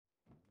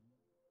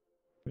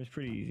It's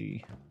pretty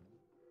easy.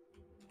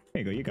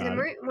 There you go, you got Then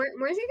it.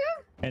 where'd you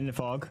go? In the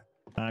fog.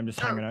 I'm just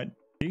hanging out.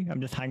 See?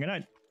 I'm just hanging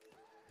out.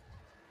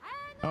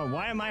 Oh,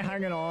 why am I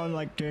hanging on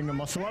like doing a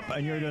muscle up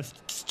and you're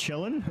just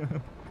chilling?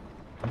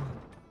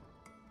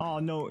 Oh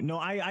no, no,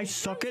 I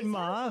suck at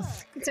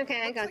math. It's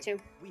okay, I got you.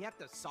 We have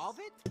to solve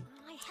it?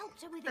 I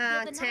helped her with it the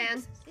other 10.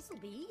 night. This'll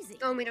be easy.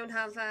 Oh, we don't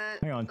have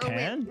Hang on,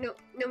 10? Wait,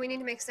 no, we need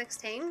to make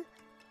 16.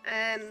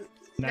 9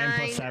 9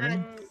 plus 7.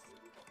 and...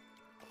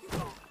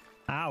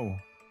 Ow.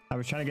 I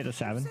was trying to get to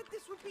 7. You said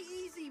this would be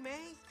easy,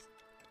 May.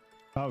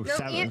 Oh, No,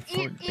 7.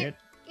 8.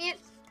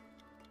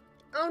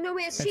 Oh no,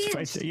 wait, it's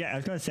changed. Yeah, I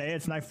was gonna say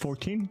it's now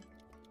 14.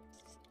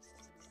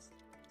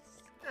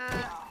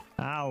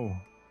 Ow.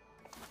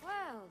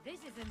 Well, this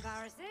is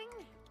embarrassing.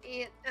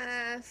 8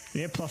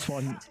 8 plus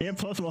 1. 8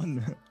 plus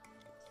 1.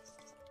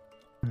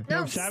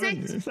 No,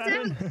 7. 6,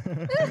 7.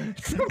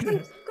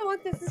 God,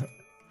 this is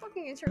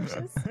fucking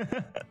atrocious.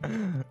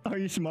 Are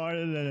you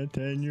smarter than a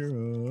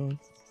 10-year-old?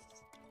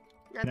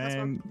 9 plus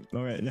 1.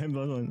 Okay, 9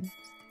 plus 1.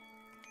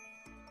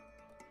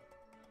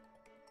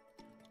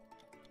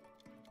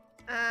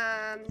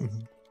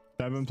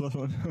 7 plus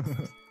 1.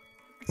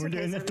 We're okay,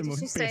 doing this the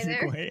most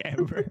basic way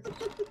ever.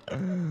 A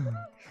memory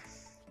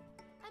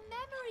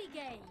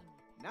game.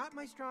 Not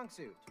my strong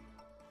suit.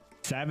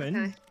 7.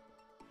 Okay.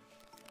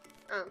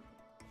 Oh.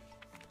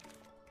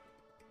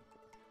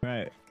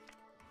 Right.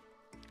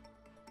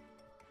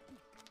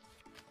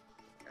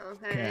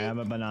 Okay. Okay, I have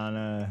a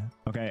banana.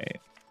 Okay.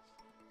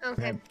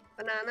 Okay,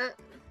 banana.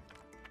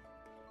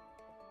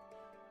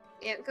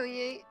 Yeah, go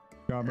you.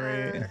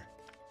 Strawberry.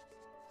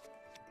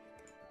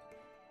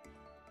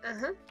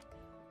 Uh-huh.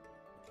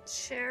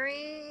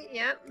 Cherry,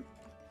 yep.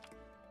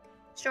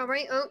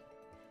 Strawberry, oh.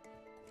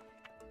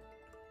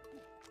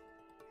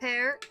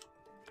 Pear.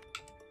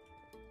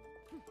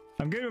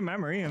 I'm good with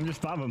memory, I'm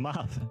just bad with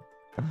math.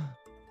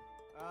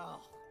 Oh,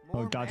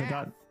 Oh, dot to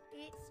dot.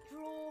 It's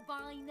draw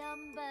by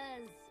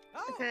numbers.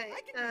 Oh, Okay,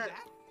 I can do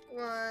that.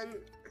 1,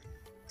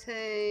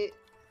 2,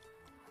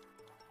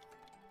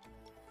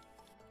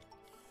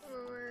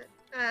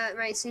 4.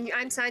 Right, so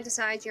I'm side to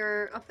side,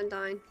 you're up and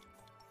down.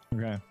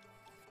 Okay.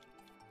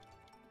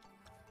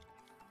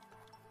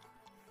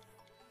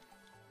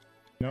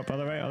 Nope,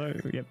 other way,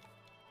 yep.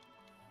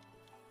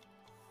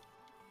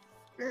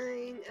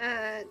 9,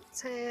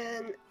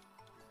 10,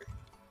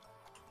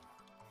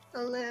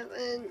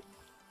 11,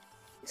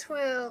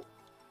 12.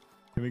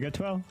 Did we get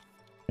 12?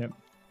 Yep.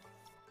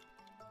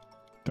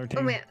 13.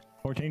 Oh, wait.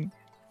 14.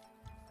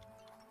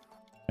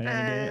 And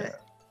then again.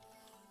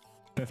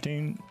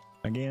 15.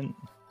 Again.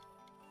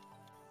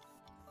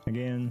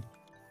 Again.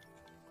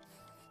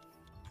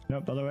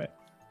 Nope, other way.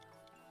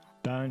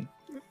 Down.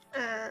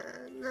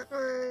 That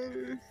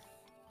one.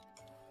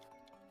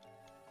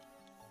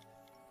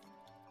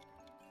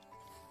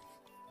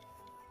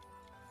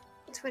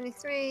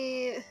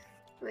 $23,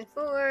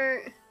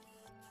 24,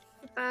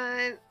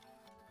 25,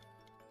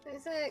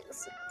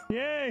 26.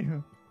 Yay!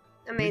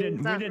 I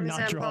mean, we did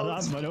not draw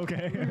that, but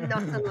okay.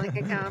 Nothing like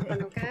a cap,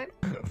 but okay.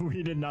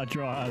 We did not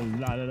draw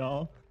that at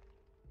all.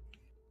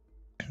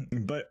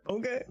 But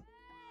okay.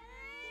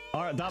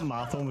 Alright, that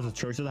math one was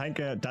atrocious. I think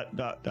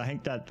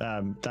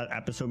that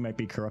episode might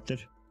be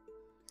corrupted.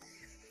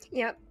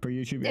 Yep. For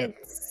YouTube. Yeah.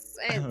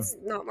 It's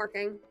not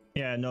working.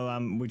 Yeah, no,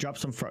 we dropped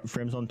some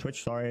frames on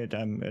Twitch. Sorry,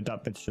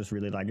 that bit's just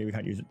really laggy. We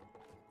can't use it.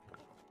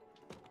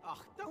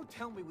 Oh, don't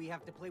tell me we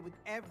have to play with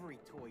every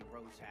toy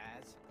Rose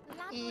has.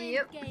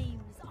 Labyrinth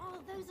games. Oh,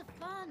 those are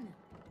fun.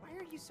 Why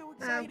are you so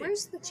excited?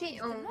 Where's the cheat?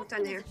 Oh,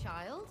 down there.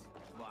 Child.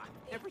 Well,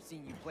 I've never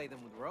seen you play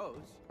them with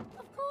Rose.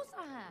 Of course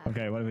I have.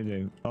 Okay, what do we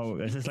do? Oh,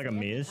 is this like a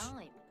maze?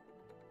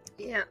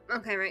 Yeah.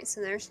 Okay. Right.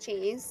 So there's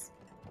cheese.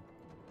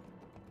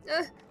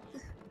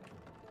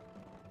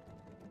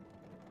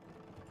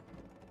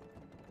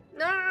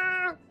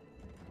 No.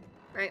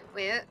 Right.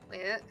 Wait.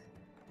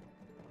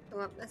 Go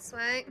up this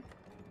way.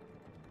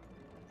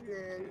 And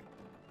then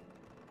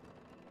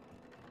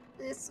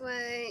this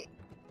way.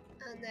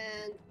 And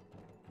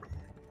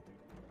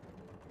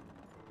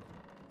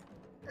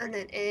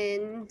then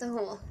in the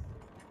hole.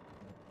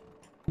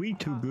 We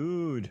too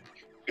good.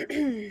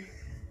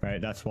 Right,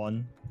 that's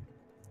one.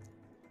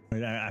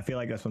 I feel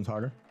like this one's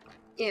harder.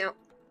 Yeah.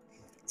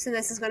 So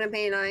this is gonna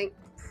be like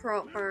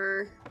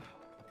proper.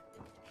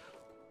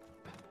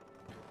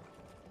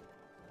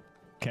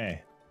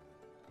 Okay.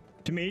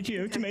 To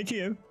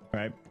you.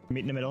 Right,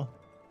 meet in the middle.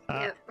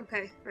 Yeah.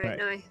 Okay. Right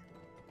now.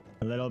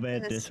 A little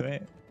bit this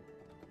way.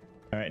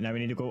 All right, now we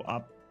need to go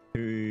up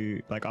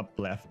to like up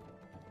left.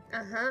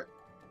 Uh-huh.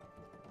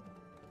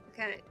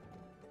 Okay.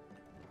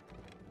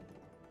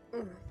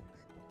 Ooh.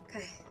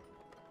 Okay.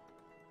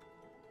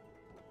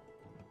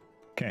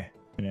 Okay,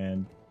 and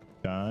then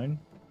down.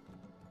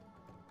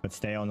 Let's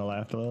stay on the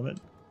left a little bit.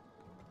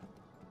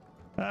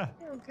 Ah,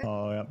 Okay.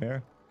 all the way up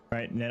here.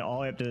 Right, and then all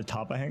the way up to the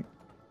top, I think.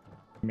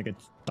 Make it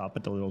stop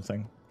at the little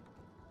thing.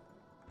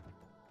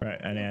 Right,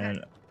 and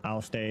then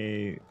I'll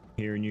stay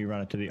here and you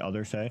run it to the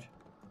other side.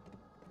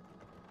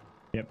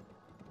 Yep.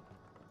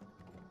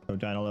 Go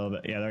down a little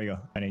bit. Yeah, there you go.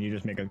 And then you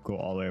just make it go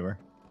all the way over.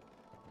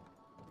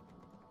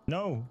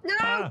 No! No!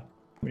 Ah!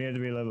 We need to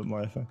be a little bit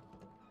more this way.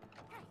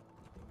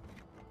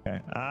 Okay.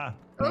 Ah!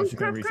 No, Oh, she's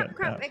gonna crap, reset.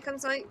 crap, crap. It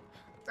comes out.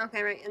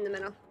 Okay, right in the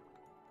middle.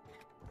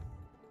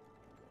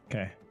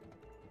 Okay.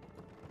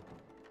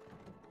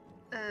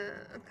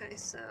 Okay,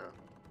 so.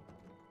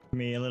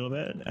 Me a little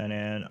bit, and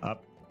then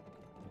up.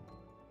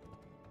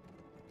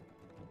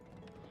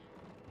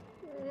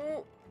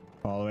 Oh,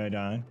 All the way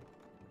down.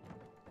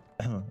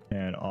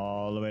 And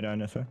all the way down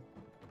this way.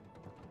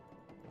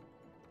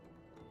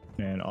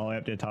 And all the way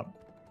up to the top.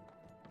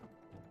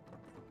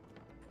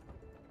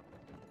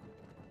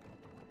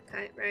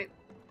 okay, right.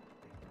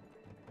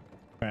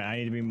 Right, I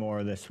need to be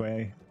more this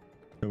way.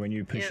 So when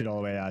you push Yeah. it all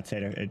the way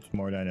outside, it's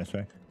more down this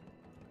way.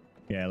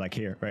 Yeah, like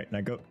here. Right,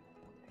 now go.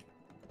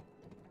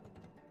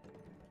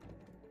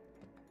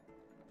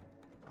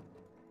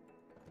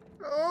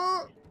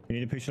 Oh! You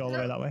need to push it all the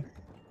way that way.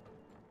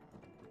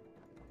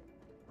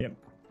 Yep.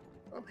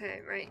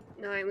 Okay, right.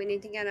 Now we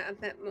need to get it a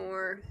bit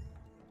more.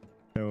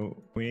 So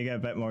we need to get a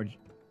bit more.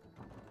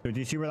 So do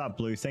you see where that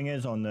blue thing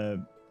is on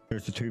the?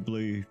 There's the two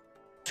blue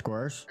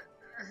squares.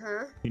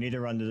 Uh-huh. You need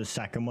to run to the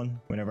second one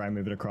whenever I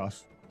move it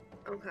across.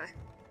 Okay.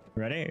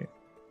 Ready?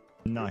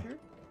 No. Mhm.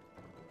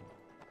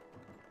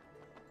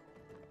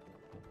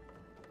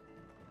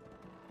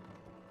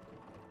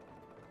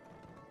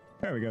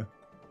 There we go.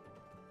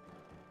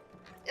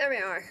 There we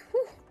are.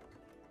 Whew.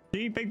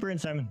 See, big brain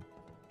Simon.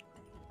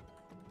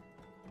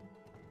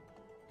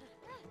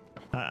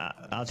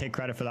 I'll take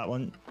credit for that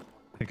one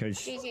because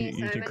GG, you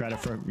Simon. took credit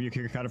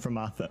for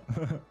math.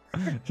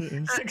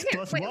 6 here,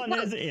 plus wait, 1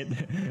 what? is it.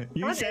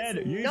 You What said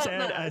is not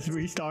math? as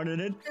we started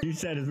it. You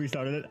said as we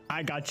started it.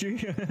 I got you.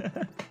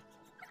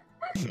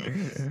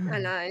 I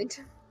lied.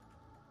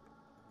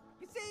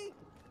 You see?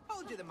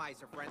 Told you the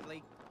mice are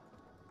friendly.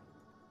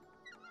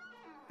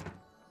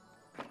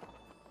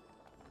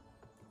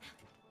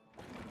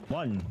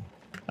 One.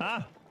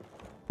 Ah,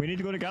 we need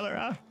to go together.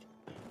 Ah.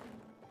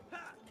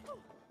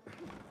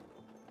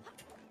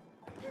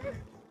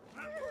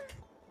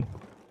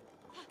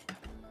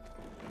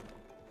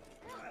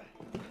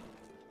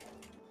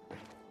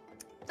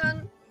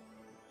 Done.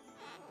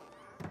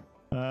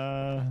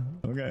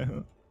 Okay.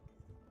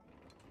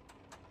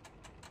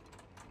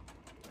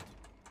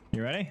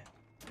 You ready?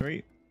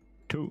 3,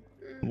 2,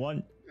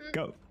 1,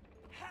 go.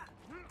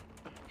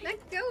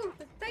 Let go of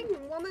the thing,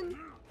 woman.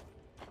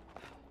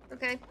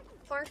 Okay.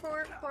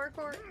 Parkour,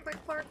 parkour, quick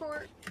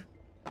parkour.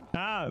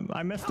 Ah,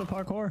 I missed the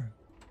parkour.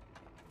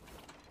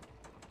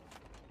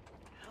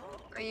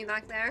 Are you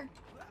back there?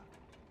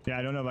 Yeah,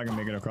 I don't know if I can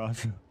make it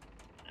across.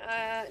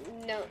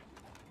 No.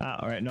 Ah,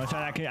 all right. No,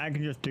 sorry, I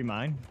can just do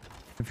mine.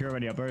 If you're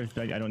already up there,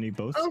 I don't need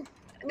both. Oh,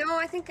 no,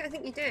 I think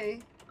you do.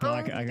 No, oh,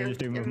 I can you just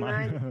do don't. with Never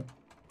mind. mine.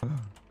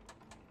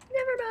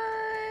 Never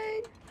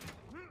mind.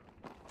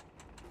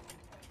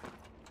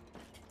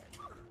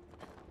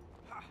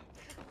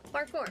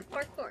 Parkour,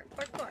 parkour,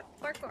 parkour,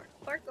 parkour,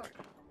 parkour.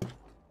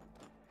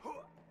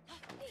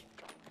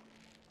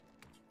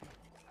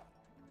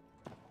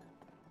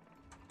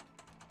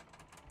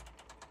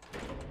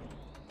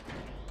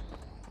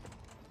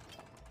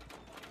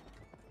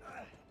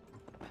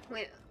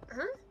 Wait,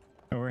 huh?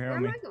 Over here Where on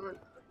am me. I going?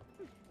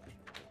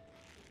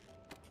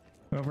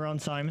 Over on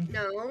Simon.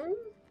 No.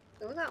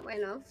 Go that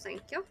way, love.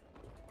 Thank you.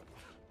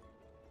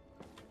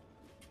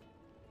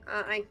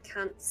 I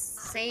can't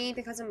see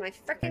because of my I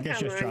freaking think it's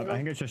just camera drop. I angle.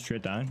 think it's just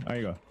straight down. There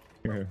you go.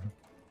 You're here.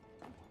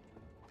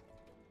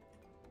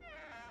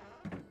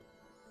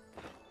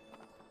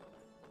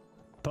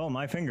 Pull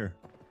my finger.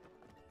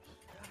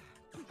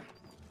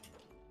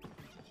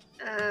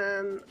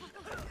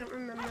 Can't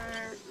remember.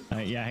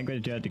 Yeah, I think we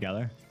do it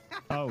together.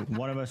 Oh,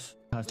 one of us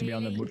has to be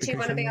on the whoopee Do you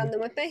want to be cushion. on the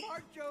whippy?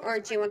 Or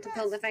do you want to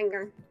pull the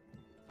finger?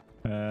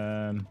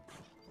 I'll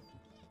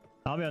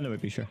be on the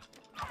whippy, sure.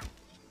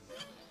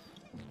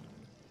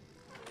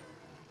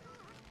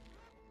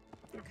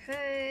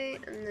 Okay,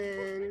 and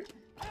then...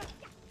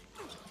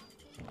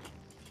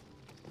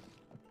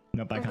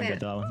 Nope, I can't Okay. get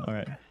that one. All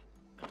right.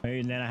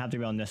 And then I have to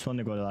be on this one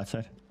to go to that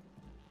side.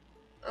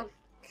 Okay.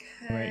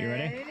 Right, you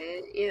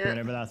ready? Yeah.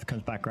 Whenever that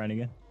comes back around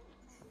again.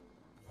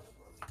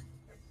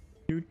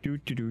 Do do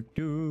do do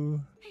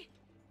do.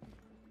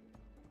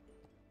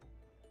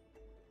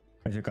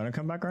 Is it gonna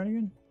come back around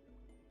again?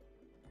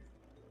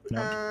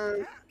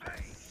 No.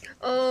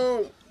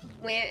 Oh,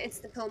 wait, it's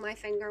the pull my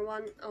finger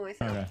one. Oh, I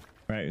found Okay.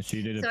 Right. So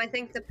you did it. So I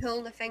think the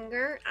pull the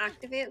finger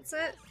activates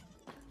it.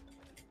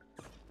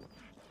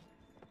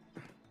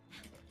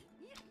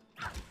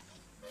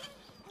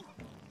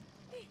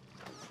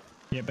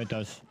 Yep, it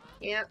does.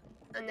 Yep.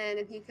 And then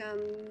if you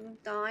come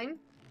down.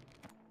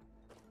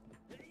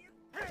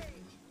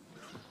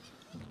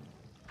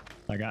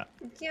 I got.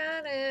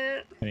 Get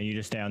it. And then you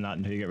just stay on that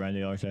until you get around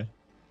the other side.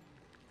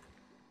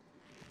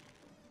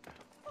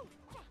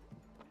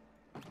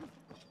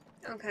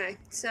 Okay,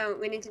 so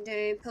we need to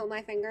do pull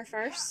my finger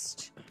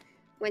first,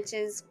 which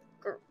is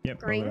Yep.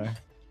 green. Over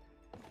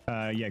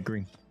there. Yeah,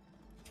 green.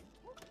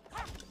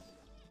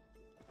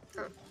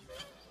 Oh.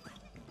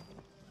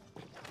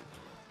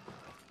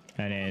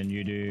 And then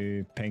you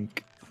do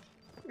pink.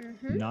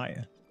 Mm-hmm. Night.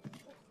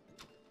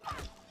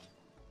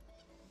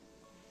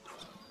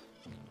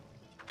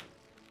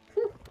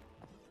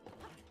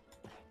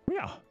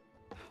 Yeah.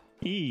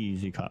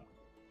 Easy cut.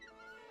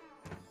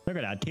 Look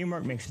at that.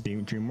 Teamwork makes the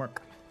dream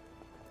work.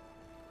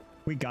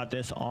 We got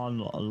this on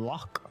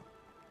lock.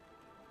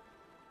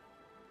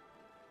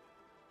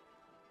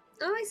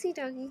 Oh, I see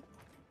Doggy.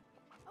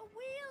 A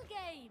wheel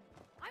game.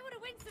 I want to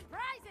win some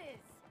prizes.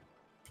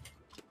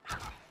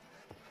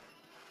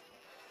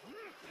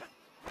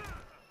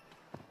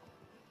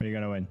 What are you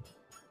gonna win?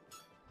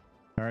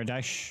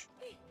 Paradise.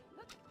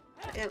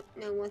 I don't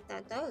know what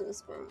that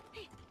does, but...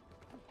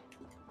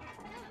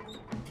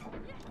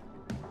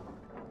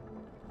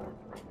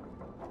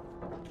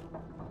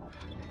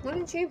 What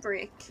did you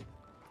break?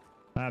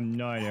 I have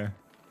no idea.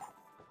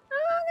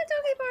 Oh, the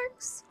doggy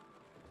barks.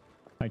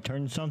 I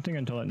turned something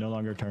until it no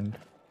longer turned.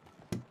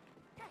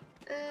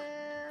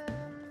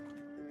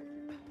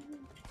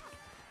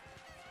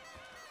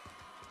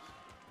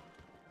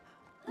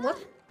 What?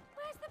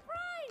 Where's the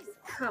prize?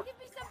 Oh. Give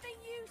me something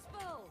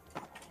useful.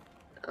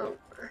 Oh.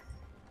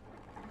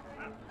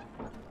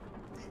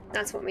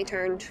 That's what we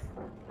turned.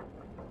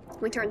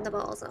 We turned the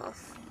balls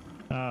off.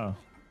 Oh.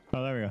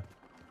 Oh, there we go.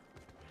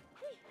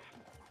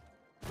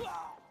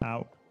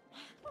 Ow.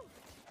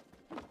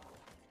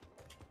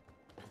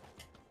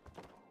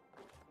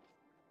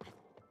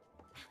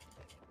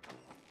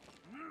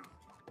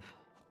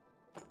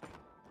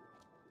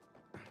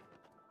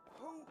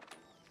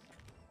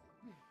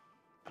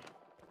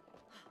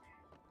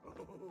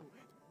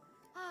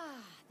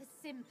 Ah, the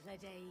simpler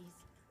days.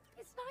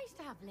 It's nice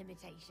to have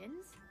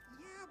limitations.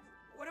 Yeah,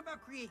 but what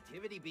about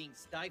creativity being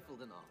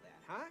stifled and all that,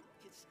 huh?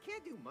 Just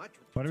can't do much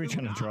with What are we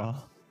two trying to draw?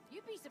 knobs.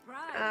 You'd be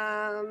surprised.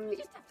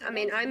 I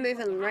mean, I'm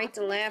moving right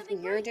to left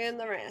and you're doing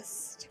the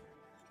rest.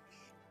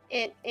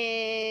 It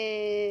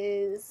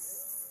is...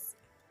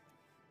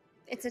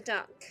 It's a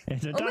duck.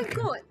 It's a Oh my duck.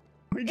 god!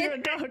 We drew a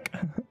duck.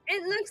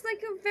 It looks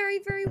like a very,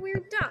 very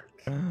weird duck.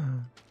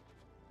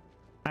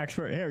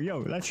 Expert here, yo,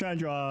 let's try and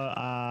draw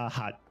a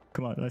hat.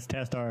 Come on, let's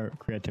test our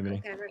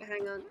creativity. Okay, right,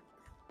 hang on.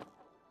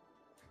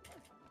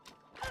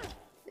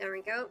 There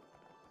we go.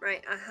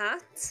 Right, a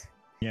hat.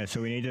 Yeah,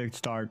 so we need to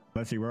start.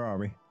 Let's see, where are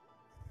we?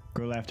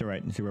 Go left to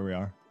right and see where we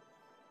are.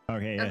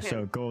 Okay, yeah, Okay.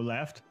 so go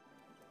left.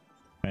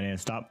 And then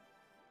stop.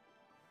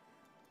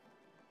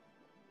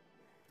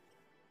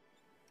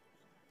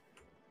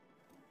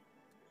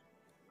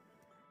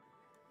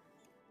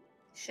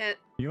 Shit.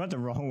 You went the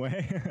wrong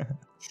way.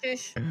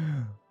 Shush.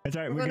 It's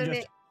alright, We're we can gonna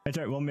just. It's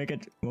alright, we'll make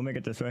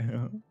it this way.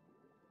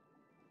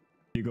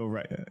 You go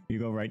right. You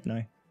go right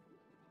now.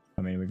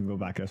 I mean, we can go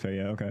back this way.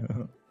 Yeah, okay.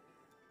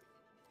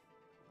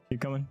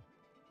 Keep coming.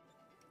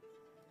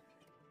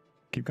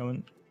 Keep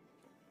coming.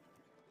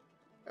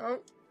 Oh.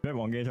 That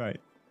one guy's right.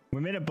 We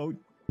made a boat.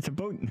 It's a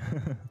boat.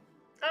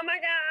 Oh my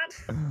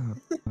god!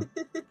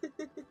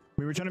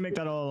 We were trying to make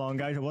that all along,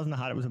 guys. It wasn't a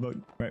hat, it was a boat.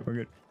 Right, we're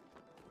good.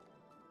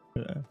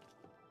 Oh.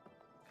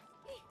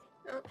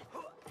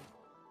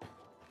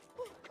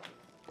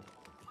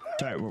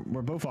 Sorry,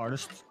 we're both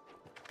artists.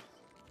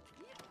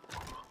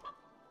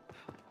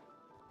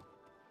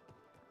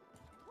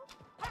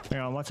 Hang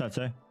on, what's that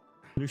say?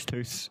 Loose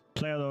tooth.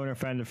 Play alone or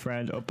friend of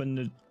friend. Open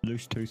the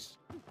loose tooth.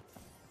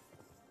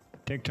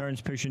 Take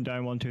turns pushing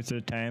down one tooth at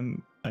a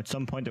time. At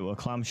some point it will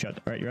clam shut.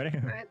 Right, you ready?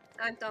 Right,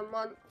 I've done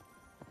one.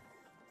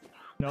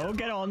 No,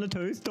 get on the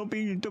tooth. Don't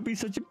be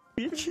such a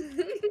bitch.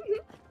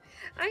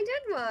 I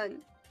did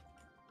one.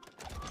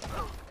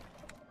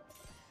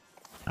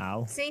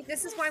 Ow. See,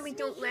 this is why we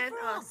don't let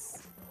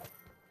us.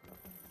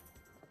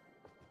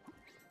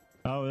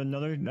 Oh,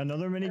 another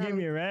mini game.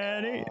 You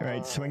ready?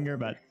 Right, swing your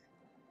butt.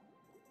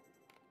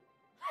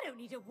 I don't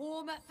need a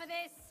warm up for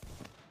this.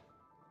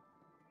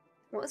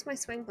 What is my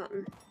swing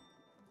button?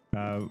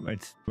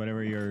 It's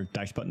whatever your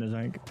dash button is,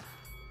 I think.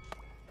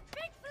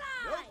 Big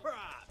No fly.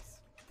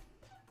 props.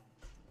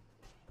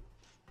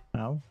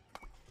 Ow.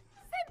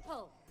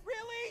 Simple.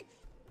 Really?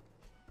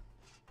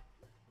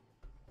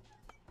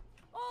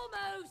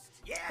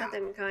 Almost. Yeah. That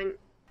didn't count.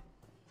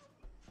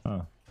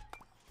 Oh.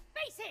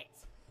 Face it.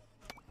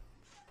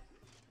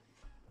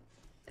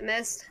 I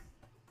missed.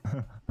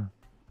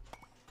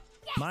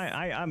 Yes.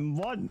 I'm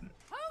what? Home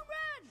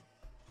run.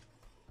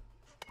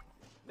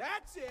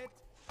 That's it.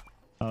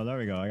 Oh, there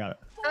we go. I got it.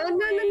 Oh, no, no,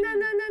 no,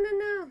 no, no, no,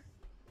 no.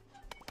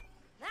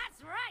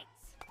 That's right.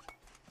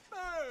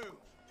 Boom.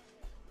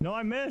 No,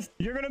 I missed.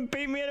 You're gonna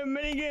beat me at a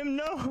mini game.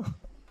 No.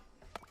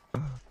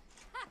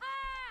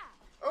 Ha-ha.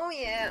 Oh,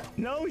 yeah.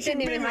 No, she Didn't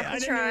beat even me. have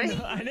to try.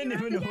 I didn't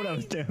even know what I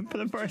was doing for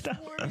the first time.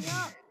 Warming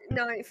up.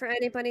 No, for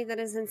anybody that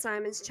is in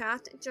Simon's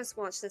chat, just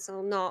watch this.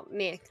 I'll not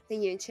make the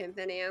YouTube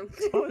video.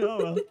 Oh no.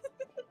 Well.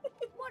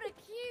 What a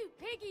cute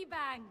piggy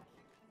bank.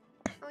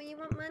 Oh, you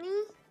want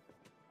money?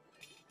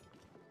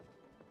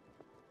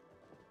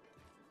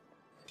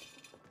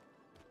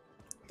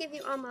 Give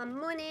you all my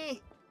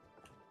money.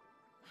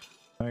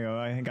 There you go.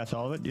 I think that's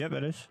all of it. Yep,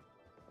 it is.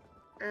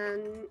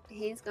 And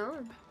he's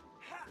gone.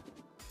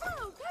 Oh,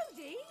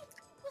 Cody,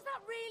 was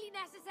that really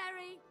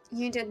necessary?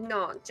 You did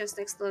not just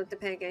explode the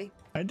piggy.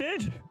 I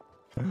did.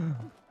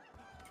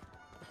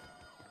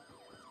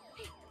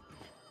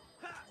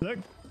 Look,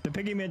 the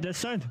piggy made this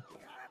sound.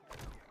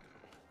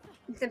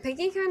 The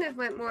piggy kind of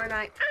went more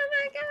like, oh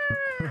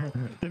my god!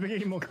 The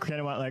piggy more kind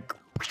of went like.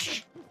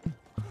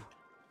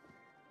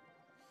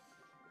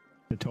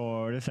 The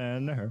tortoise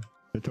and the hare.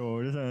 The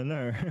tortoise and the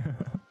hare.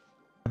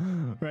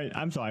 Right,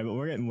 I'm sorry, but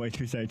we're getting way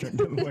too sidetracked.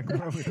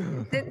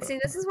 See,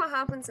 this is what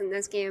happens in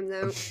this game,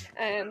 though.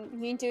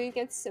 You do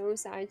get so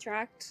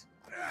sidetracked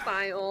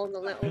by all the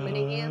little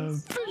mini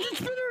games. Fidget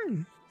spinner!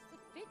 It's the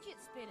fidget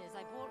spinners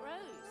I bought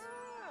Rose.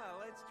 Ah,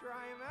 let's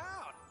try him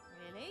out.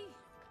 Really?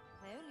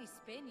 They only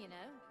spin, you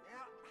know.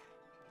 Yeah,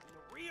 in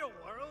the real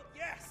world,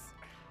 yes.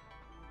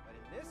 But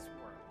in this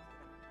world,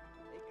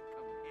 they can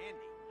come in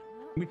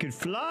handy. We could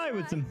fly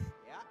with them.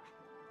 Yeah.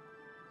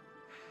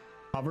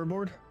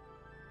 Hoverboard?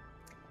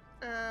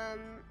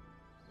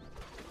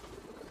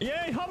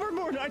 Yay,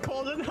 hoverboard! I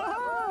called it!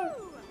 Wow!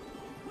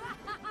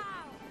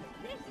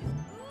 This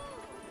is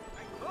cool!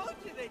 I told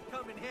you they'd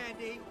come in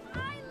handy.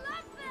 I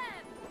love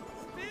them!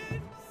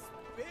 Spin,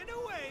 spin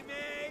away,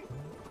 May.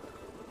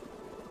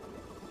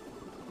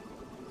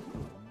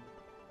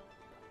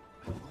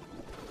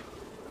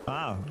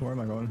 Ah, where am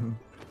I going?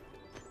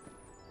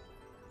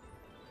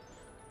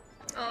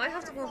 Oh, I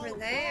have to go over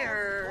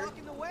there.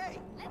 Walking the way.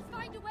 Let's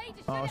find a way to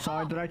shut Oh, it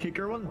sorry, off. did I take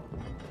your one?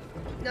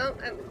 No,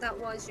 that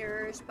was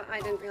yours, but I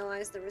didn't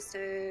realize there was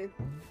two.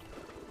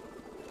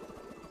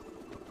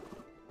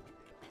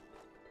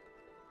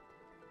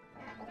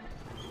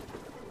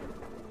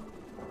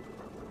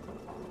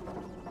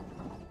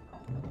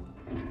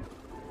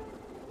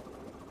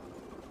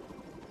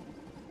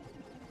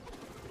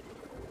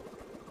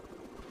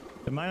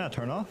 Did mine not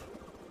turn off?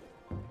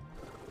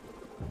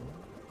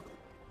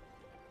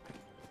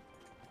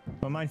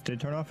 Oh, mine did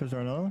turn off. Is there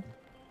another one?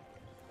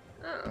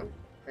 Oh,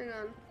 hang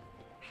on.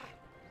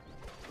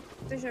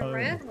 There's a Oh.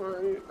 red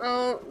one.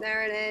 Oh,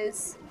 there it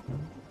is.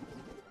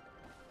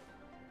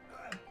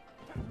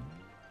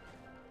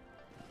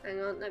 Hang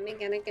on, let me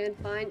get a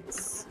good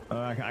bounce.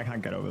 I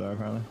can't get over there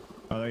apparently.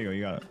 Oh, there you go.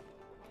 You got it.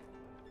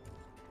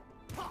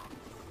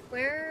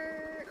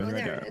 Where? It's Oh, right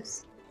there there. it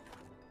is.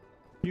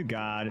 You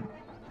got it.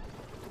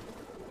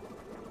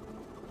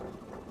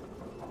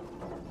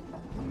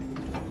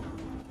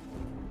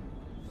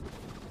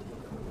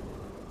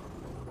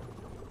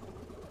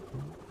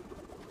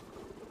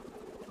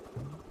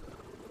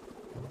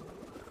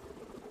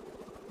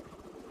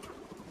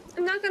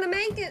 I'm not gonna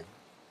make it.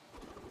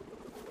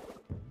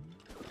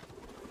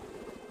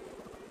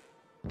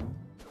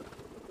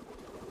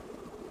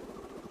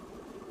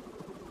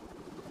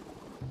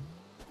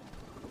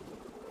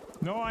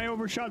 No, I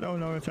overshot. Oh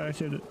no, it's I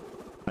saved it.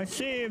 I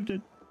saved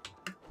it.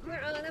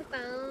 We're on a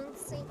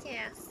bouncy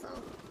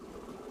castle.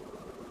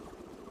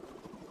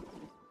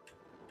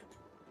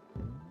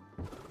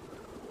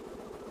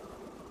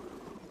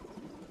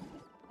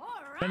 All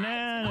right,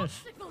 Bananas.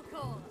 obstacle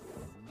course.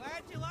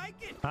 Glad you like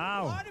it.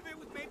 Ow. A lot of it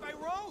was made by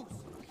Rose.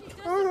 She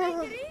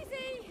doesn't make it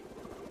easy.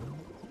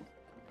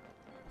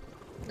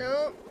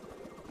 No.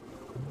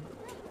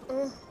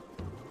 Oh.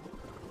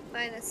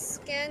 By the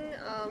skin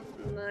of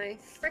my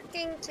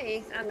freaking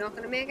teeth. I'm not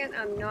gonna make it.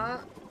 I'm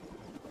not.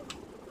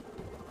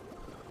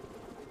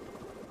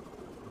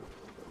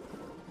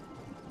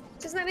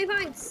 Just let me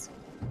bounce.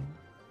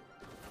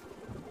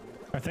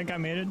 I think I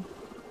made it.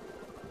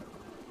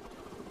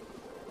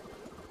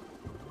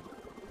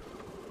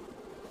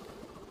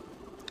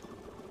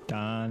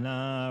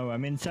 Donna,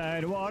 I'm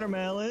inside a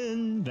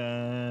watermelon.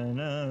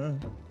 Donna.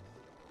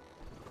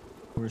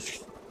 We're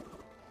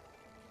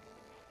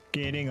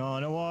skating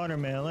on a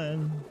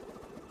watermelon.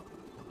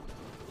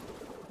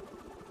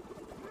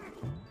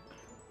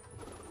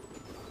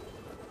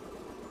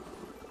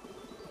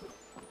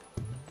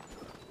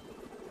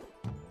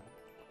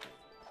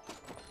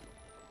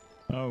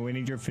 Oh, we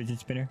need your fidget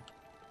spinner.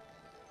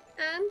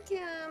 I'm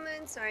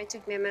coming. Sorry, it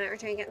took me a minute or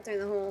two to get through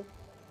the hole.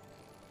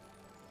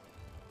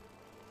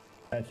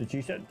 That's what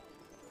you said.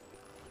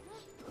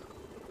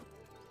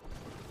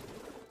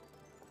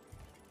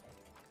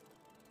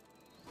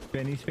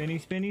 Spinny, spinny,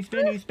 spinny,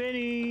 spinny,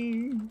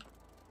 spinny.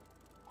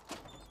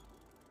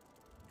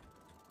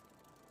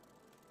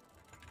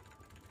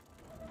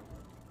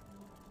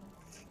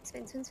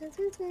 Spin, spin, spin,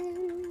 spin,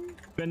 spin.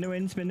 Spin the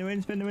win, spin the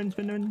win, spin the win,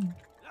 spin the win.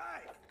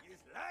 Life is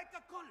like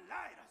a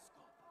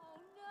kaleidoscope. Oh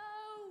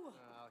no!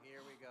 Oh, here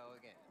we go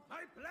again.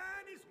 My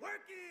plan is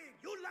working.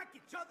 You like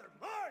each other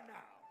more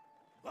now.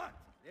 But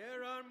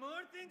there are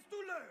more things to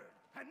learn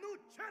and new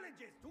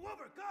challenges to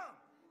overcome.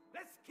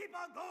 Let's keep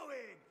on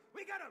going.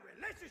 We got a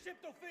relationship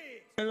to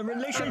fix. And a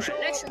relationship.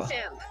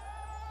 Relationship.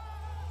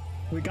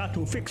 We got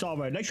to fix our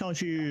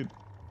relationship.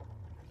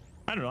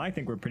 I don't know. I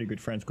think we're pretty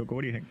good friends, Coco.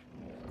 What do you think?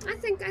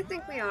 I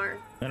think we are.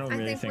 I don't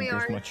really think we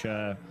there's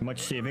are. much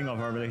saving of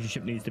our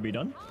relationship needs to be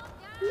done.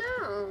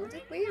 No, I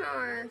think we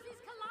are.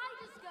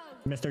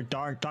 This kaleidoscope.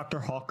 Mr. Dr.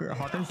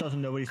 Hawkins doesn't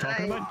know what he's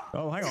talking I- about.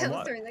 Oh, hang on. Fell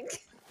What? through the-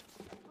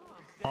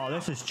 Oh,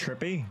 this is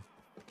trippy.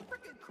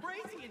 Freaking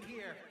crazy in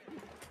here.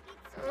 It's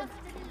just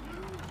an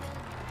illusion.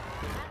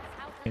 That's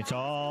how It's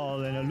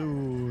all an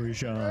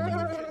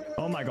illusion.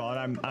 Oh my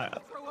God,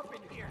 Throw up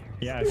in here.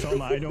 yeah, so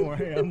am I. Don't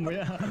worry.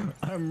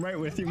 I'm right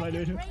with you, my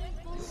dude. rain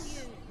fool you.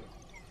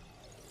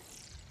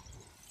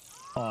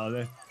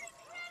 Oh,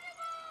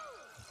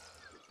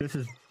 this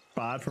is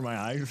bad for my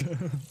eyes.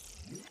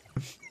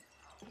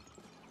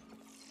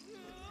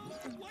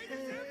 Why does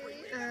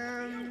everything feel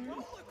a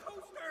roller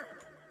coaster?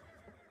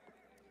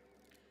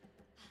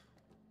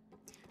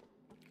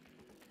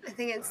 I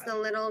think it's the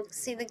little,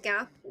 see the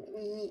gap?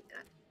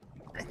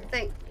 I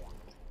think.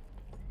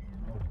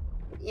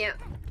 Yeah.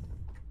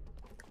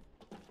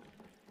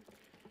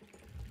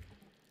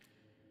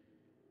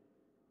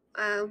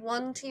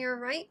 One to your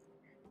right.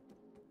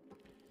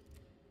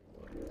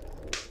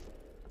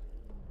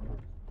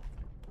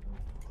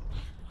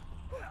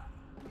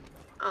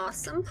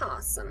 Awesome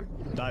possum.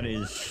 That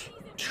is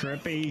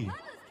trippy. Yeah,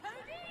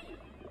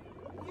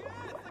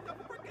 it's like a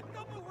freaking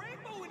double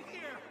rainbow in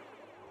here.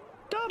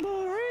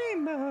 Double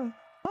rainbow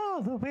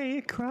all the way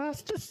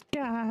across the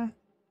sky.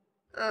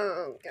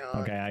 Oh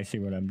god. Okay, I see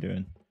what I'm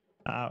doing.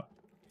 Ow.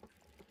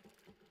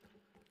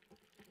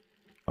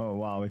 Oh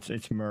wow,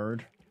 it's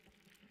mirrored.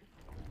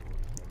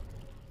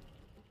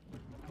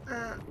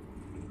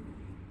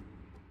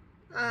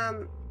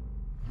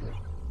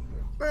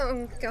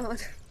 Oh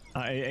god.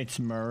 It's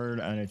mirrored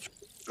and it's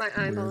My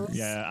weird. eyeballs.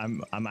 Yeah,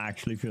 I'm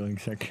actually feeling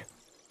sick.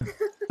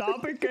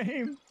 Stop it,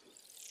 game.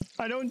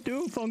 I don't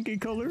do funky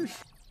colors. Is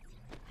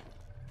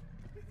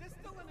this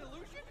still an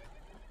illusion?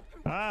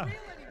 Ah, Real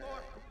anymore?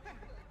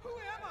 Who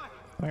am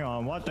I? hang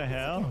on, what the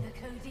hell?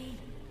 Cody.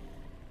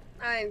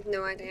 I have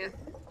no idea.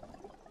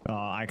 Oh,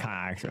 I can't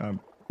actually.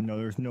 No,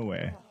 there's no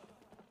way.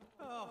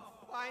 Oh,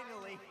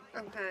 finally.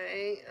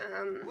 Okay,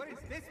 What is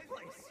this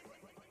place?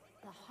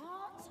 The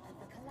heart of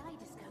the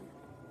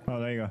kaleidoscope. Oh,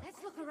 there you go.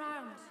 Let's look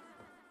around.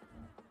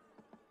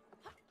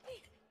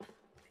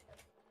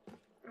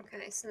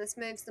 okay, so this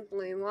moves the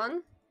blue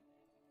one.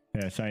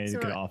 Yeah, so I need to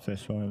get off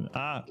this one.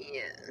 Ah,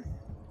 Yeah.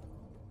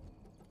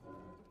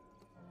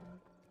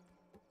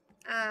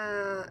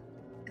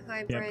 If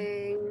I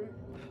bring...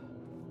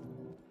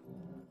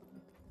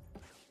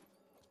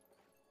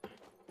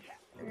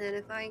 And then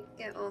if I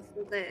get off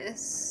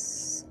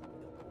this...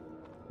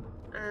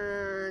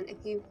 And if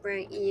you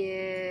bring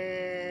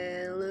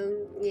yellow...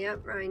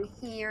 Yep, right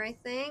here, I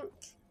think.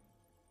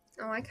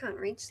 Oh, I can't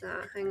reach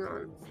that. Hang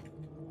on.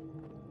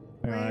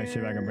 hang on, let's see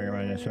if I can bring it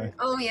around this way.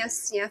 Oh,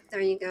 yes. Yep,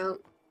 there you go.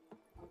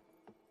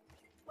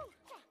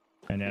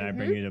 And then I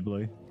bring you the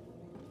blue.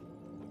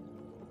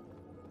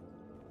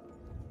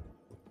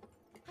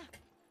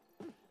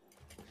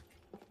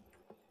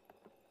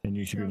 And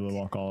you should be able to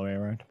walk all the way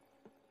around.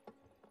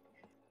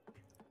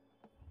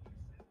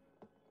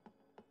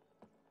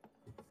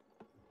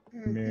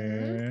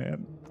 Yep.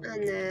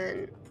 And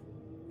then...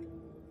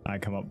 I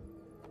come up.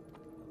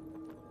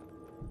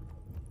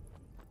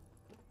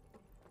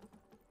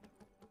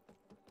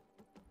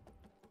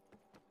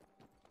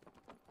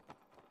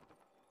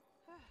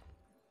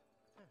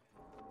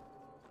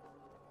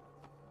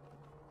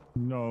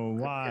 No,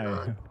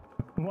 why?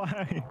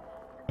 Why?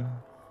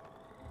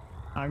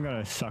 I'm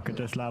gonna suck at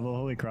this level,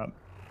 holy crap.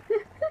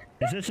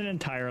 Is this an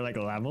entire, like,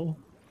 level?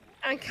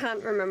 I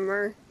can't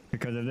remember.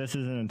 Because if this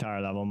is an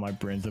entire level, my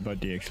brain's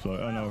about to explode.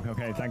 Oh no,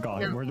 okay, thank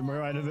god. No.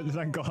 We're out of it,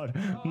 thank god.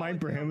 My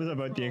brain was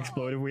about to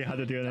explode if we had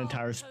to do an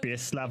entire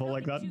space level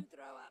like that.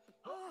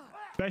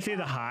 Especially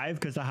the Hive,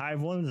 because the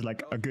Hive one is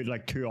like a good,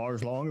 like, 2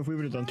 hours long. If we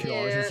would have done 2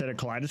 hours Yeah. instead of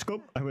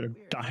Kaleidoscope, I would have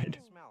died.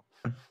 Smell.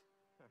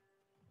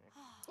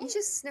 You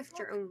just sniffed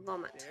your own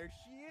vomit. There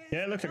she is.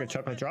 Yeah, it looks like a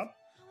chocolate drop.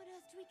 How on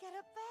earth do we get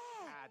up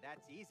there? Ah,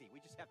 that's easy. We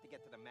just have to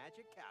get to the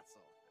magic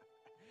castle.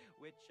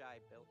 Which I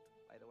built,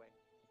 by the way.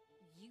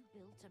 You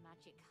built a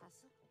magic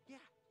castle? Yeah,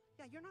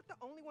 you're not the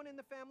only one in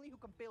the family who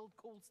can build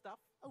cool stuff.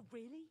 Oh,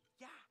 really?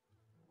 Yeah,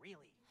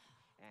 really.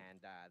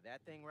 And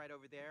that thing right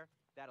over there,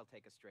 that'll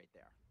take us straight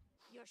there.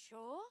 You're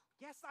sure?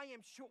 Yes, I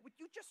am sure. Would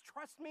you just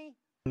trust me?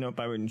 Nope,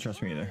 I wouldn't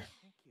trust me either.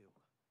 Thank you.